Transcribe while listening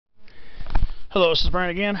Hello, this is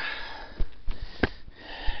Brian again.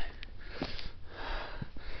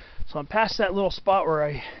 So I'm past that little spot where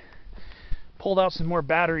I pulled out some more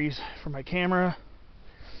batteries for my camera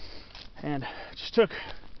and just took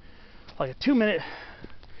like a 2-minute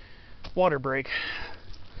water break.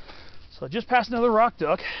 So I just passed another rock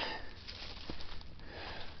duck.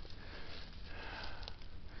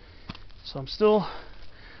 So I'm still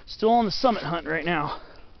on the summit hunt right now.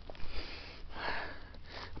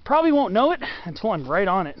 I probably won't know it until I'm right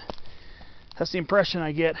on it. That's the impression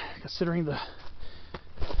I get, considering the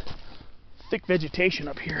thick vegetation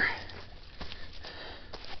up here.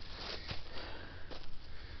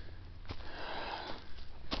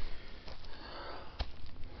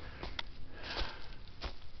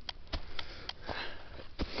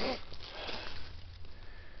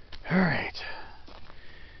 All right.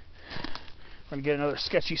 I'm gonna get another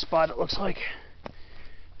sketchy spot, it looks like.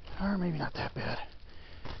 Or maybe not that bad.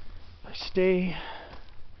 I stay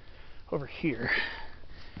over here.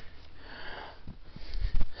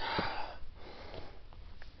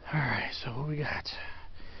 Alright, so what we got?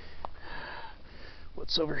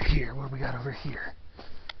 What's over here? What do we got over here?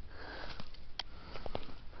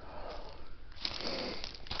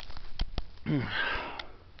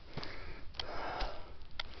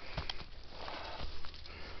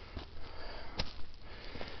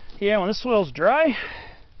 Yeah, when this soil's dry,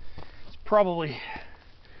 it's probably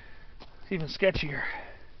even sketchier.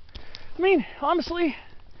 I mean, honestly,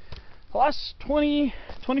 the last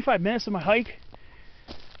 25 minutes of my hike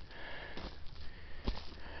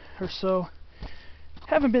or so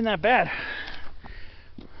haven't been that bad.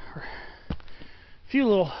 A few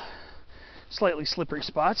little slightly slippery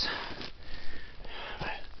spots,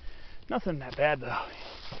 but nothing that bad though.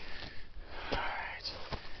 Alright,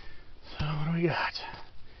 so what do we got?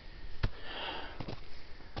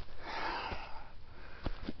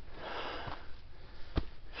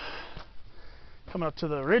 Coming up to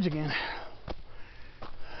the ridge again.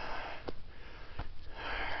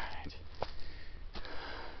 Alright.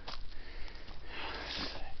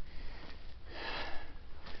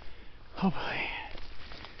 Oh boy.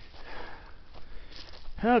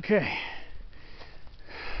 Okay.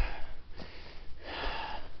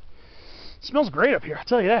 It smells great up here, I'll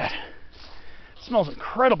tell you that. It smells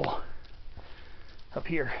incredible up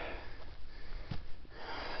here.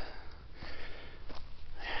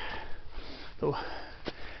 The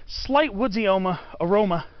slight woodsy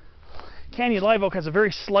aroma. Canyon live oak has a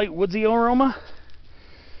very slight woodsy aroma.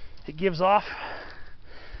 It gives off,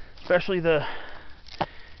 especially the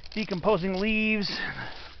decomposing leaves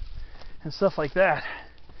and stuff like that.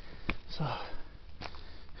 So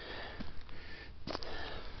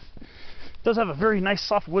it does have a very nice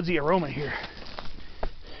soft woodsy aroma here.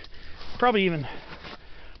 Probably even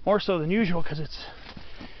more so than usual because it's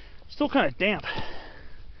still kind of damp.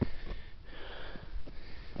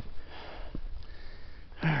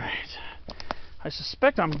 Alright, I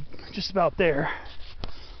suspect I'm just about there.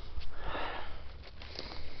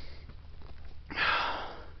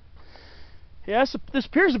 Yeah, this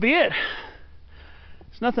appears to be it.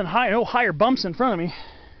 There's nothing high, no higher bumps in front of me.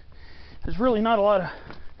 There's really not a lot of,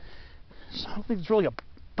 I don't think there's really a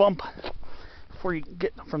bump before you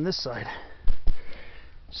get from this side.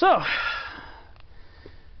 So,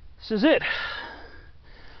 this is it.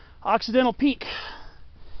 Occidental Peak.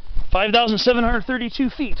 5,732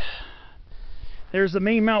 feet. There's the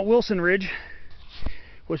main Mount Wilson Ridge,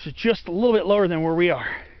 which is just a little bit lower than where we are.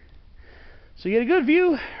 So you get a good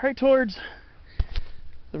view right towards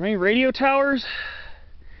the main radio towers,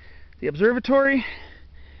 the observatory,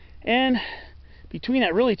 and between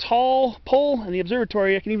that really tall pole and the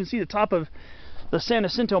observatory, I can even see the top of the San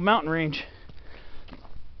Jacinto mountain range.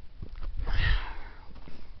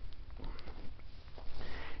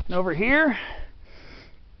 And over here,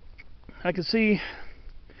 I can see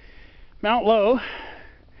Mount Low,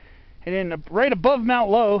 and then right above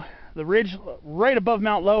Mount Low, the ridge right above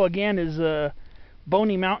Mount Low again is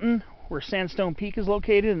Boney Mountain, where Sandstone Peak is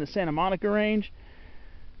located in the Santa Monica range.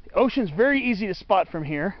 The ocean's very easy to spot from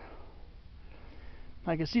here.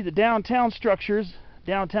 I can see the downtown structures,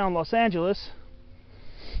 downtown Los Angeles.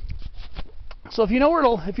 So if you know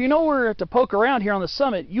where to poke around here on the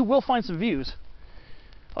summit, you will find some views.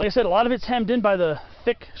 Like I said, a lot of it's hemmed in by the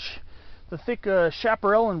thick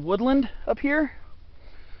chaparral and woodland up here,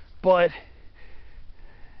 but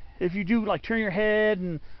if you do like turn your head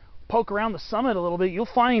and poke around the summit a little bit, you'll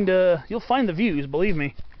find the views, believe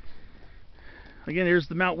me. Again, here's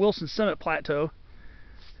the Mount Wilson Summit Plateau.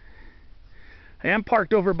 I am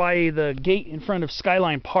parked over by the gate in front of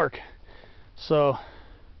Skyline Park, so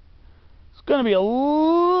it's going to be a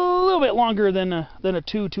little bit longer than a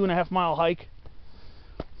 2.5 mile hike.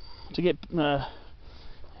 to get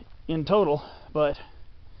in total, but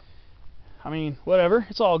I mean, whatever,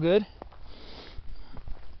 it's all good.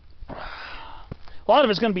 A lot of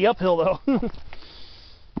it's going to be uphill though.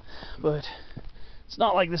 But it's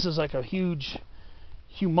not like this is like a huge,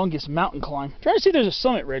 humongous mountain climb. I'm trying to see if there's a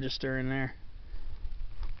summit register in there.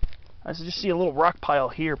 I just see a little rock pile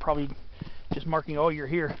here, probably just marking, oh, you're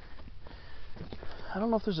here. I don't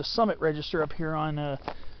know if there's a summit register up here on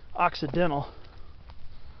Occidental.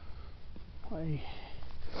 I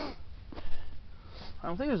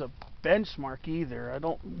don't think there's a benchmark either. I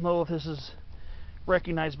don't know if this is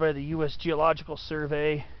recognized by the U.S. Geological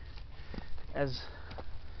Survey as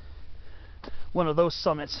one of those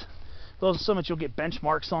summits. Those summits, you'll get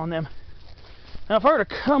benchmarks on them. Now, if I were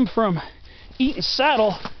to come from Eaton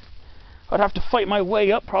Saddle, I'd have to fight my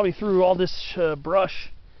way up, probably through all this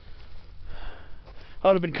brush. I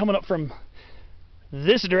would have been coming up from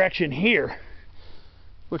this direction here,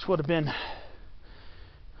 which would have been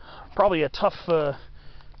probably a tough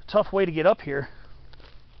way to get up here.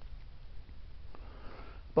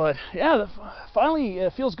 But yeah, finally,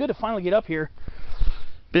 it feels good to finally get up here.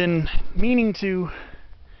 Been meaning to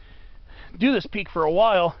do this peak for a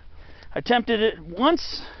while. I attempted it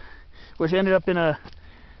once, which ended up in a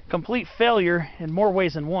complete failure in more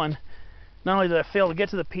ways than one. Not only did I fail to get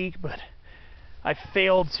to the peak, but I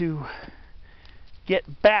failed to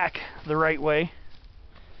get back the right way.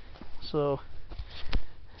 So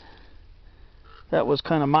that was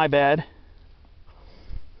kind of my bad.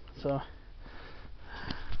 So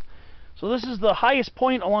this is the highest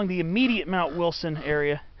point along the immediate Mount Wilson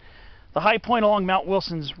area. The high point along Mount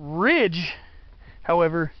Wilson's ridge,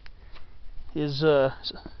 however, is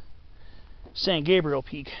San Gabriel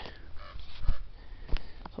Peak.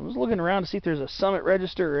 So I'm just looking around to see if there's a summit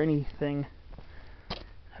register or anything.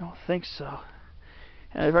 I don't think so.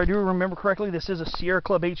 And if I do remember correctly, this is a Sierra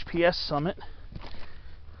Club HPS summit.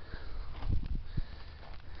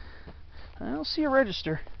 I don't see a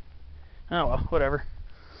register. Oh well, whatever.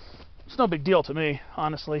 It's no big deal to me,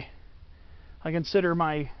 honestly. I consider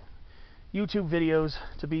my YouTube videos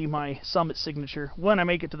to be my summit signature when I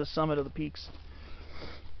make it to the summit of the peaks.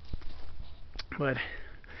 But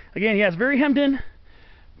again, yeah, it's very hemmed in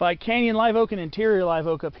by canyon live oak and interior live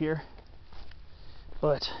oak up here.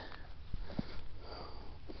 But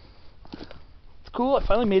it's cool. I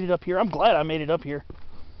finally made it up here. I'm glad I made it up here.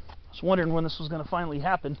 I was wondering when this was going to finally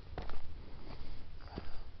happen.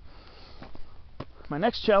 My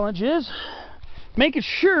next challenge is making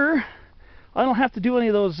sure I don't have to do any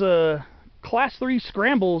of those class 3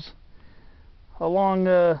 scrambles along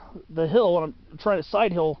the hill when I'm trying to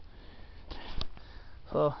side hill.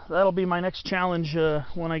 So that'll be my next challenge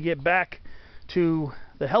when I get back to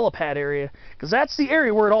the helipad area, because that's the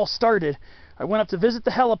area where it all started. I went up to visit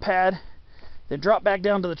the helipad, then dropped back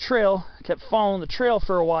down to the trail, kept following the trail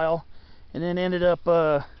for a while, and then ended up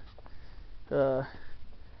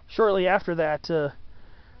shortly after that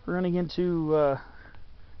running into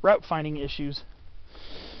route finding issues.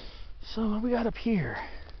 So what we got up here?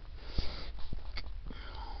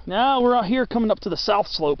 Now we're out here coming up to the south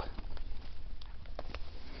slope.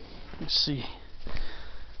 Let's see.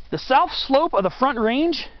 The south slope of the Front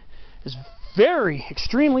Range is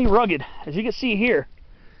extremely rugged, as you can see here.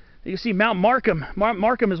 You can see Mount Markham.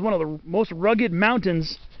 Markham is one of the most rugged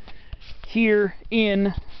mountains here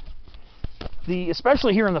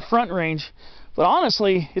especially here in the Front Range. But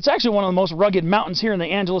honestly, it's actually one of the most rugged mountains here in the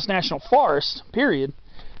Angeles National Forest, period.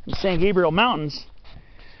 The San Gabriel Mountains.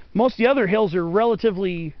 Most of the other hills are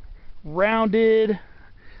relatively rounded.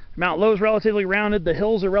 Mount Low's relatively rounded, the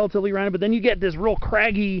hills are relatively rounded, but then you get this real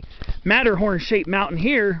craggy Matterhorn-shaped mountain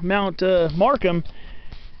here, Mount Markham,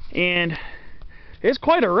 and it's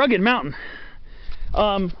quite a rugged mountain.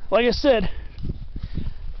 Like I said,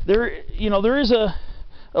 there is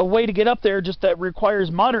a way to get up there, just that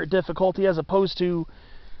requires moderate difficulty as opposed to,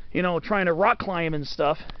 trying to rock climb and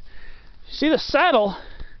stuff. See the saddle,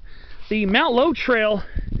 the Mount Low Trail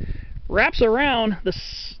wraps around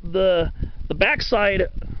the backside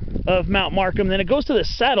of Mount Markham, then it goes to the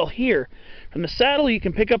saddle here. From the saddle you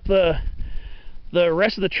can pick up the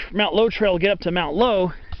rest of the Mount Low Trail to get up to Mount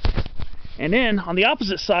Low, and then on the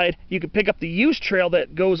opposite side you can pick up the Use Trail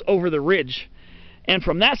that goes over the ridge, and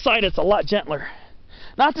from that side it's a lot gentler.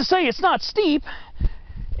 Not to say it's not steep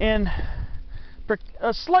and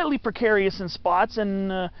slightly precarious in spots,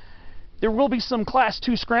 and there will be some class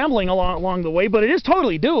 2 scrambling along the way, but it is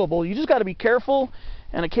totally doable. You just got to be careful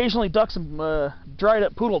and occasionally duck some dried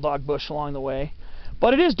up poodle dog bush along the way.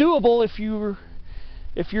 But it is doable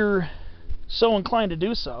if you're so inclined to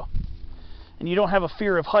do so, and you don't have a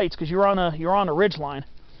fear of heights because you're on a ridge line.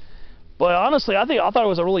 But honestly, I thought it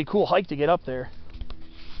was a really cool hike to get up there.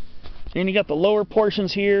 And you got the lower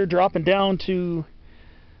portions here dropping down to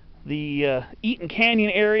the Eaton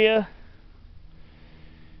Canyon area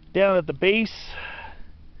down at the base,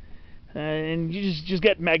 and you just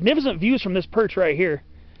get magnificent views from this perch right here.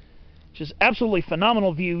 Just absolutely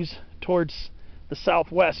phenomenal views towards the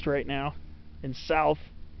southwest right now and south.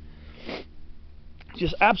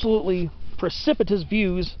 Just absolutely precipitous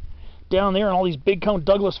views down there, and all these big cone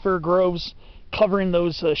Douglas fir groves covering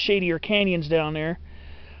those shadier canyons down there.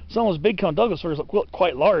 Some of those big cone Douglas firs look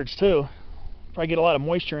quite large too. Probably get a lot of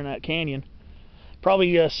moisture in that canyon.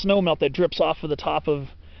 Probably snow melt that drips off of the top of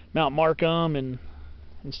Mount Markham and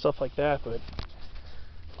stuff like that. But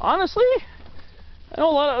honestly, I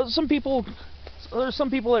know there's some people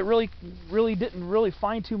that really didn't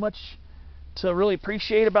find too much to really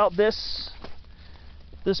appreciate about this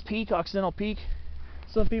peak, Occidental Peak.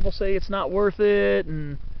 Some people say it's not worth it,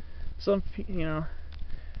 and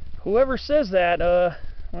whoever says that,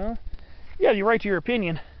 well, you have the right to your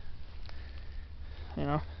opinion.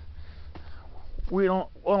 We don't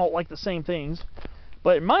like the same things,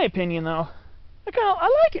 but in my opinion, though,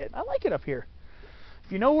 I like it. I like it up here.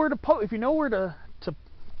 If you know where to poke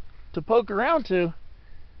around to,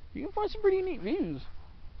 you can find some pretty neat views.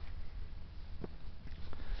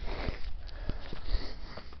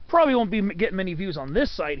 Probably won't be getting many views on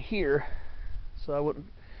this side here, so I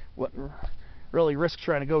wouldn't really risk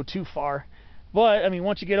trying to go too far. But I mean,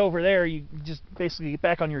 once you get over there, you just basically get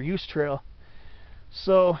back on your use trail.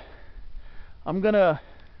 So I'm gonna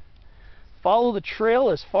follow the trail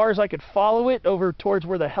as far as I could follow it over towards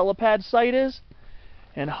where the helipad site is,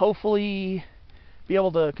 and hopefully be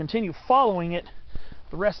able to continue following it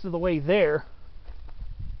the rest of the way there,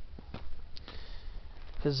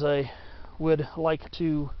 because I would like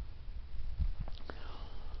to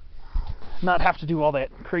not have to do all that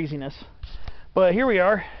craziness. But here we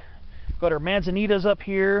are. Got our manzanitas up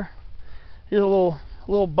here. Here's a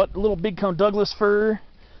little big cone Douglas fir,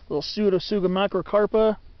 little Pseudotsuga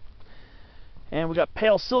macrocarpa, and we got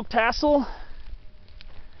pale silk tassel.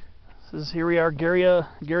 Here we are, Garrya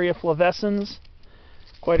flavescens.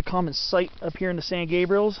 Quite a common sight up here in the San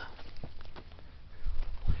Gabriels.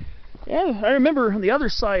 Yeah, I remember on the other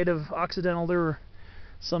side of Occidental there were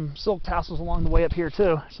some silk tassels along the way up here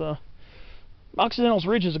too. So Occidental's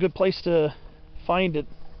Ridge is a good place to find it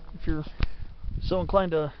if you're so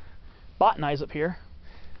inclined to botanize up here.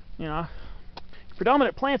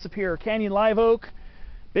 Predominant plants up here are canyon live oak,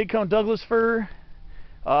 big cone Douglas fir,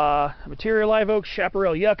 material live oak,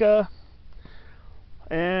 chaparral yucca,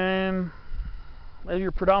 and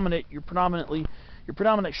your predominant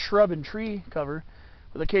shrub and tree cover,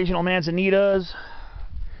 with occasional manzanitas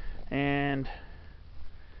and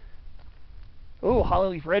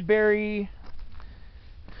hollyleaf redberry,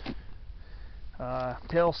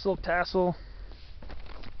 pale silk tassel.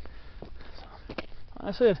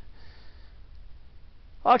 I said,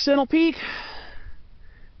 Occidental Peak,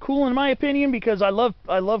 cool in my opinion, because I love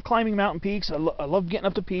climbing mountain peaks. I love getting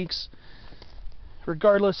up to peaks,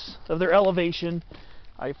 regardless of their elevation.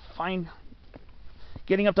 I find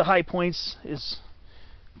getting up to high points is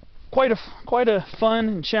quite a fun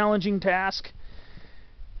and challenging task.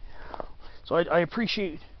 So I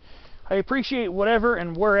appreciate whatever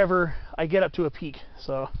and wherever I get up to a peak.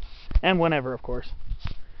 So, and whenever, of course,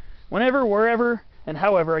 whenever, wherever, and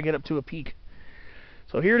however I get up to a peak.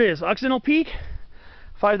 So here it is, Occidental Peak,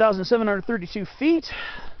 5,732 feet.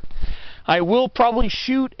 I will probably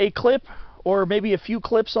shoot a clip, or maybe a few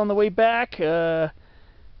clips on the way back. At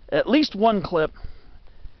least one clip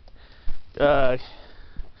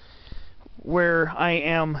where I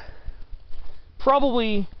am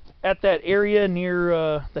probably at that area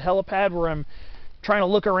near the helipad where I'm trying to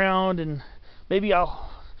look around, and maybe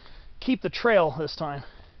I'll keep the trail this time.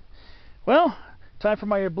 Well, time for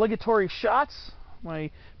my obligatory shots,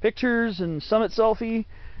 my pictures and summit selfie,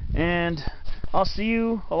 and I'll see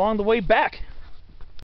you along the way back.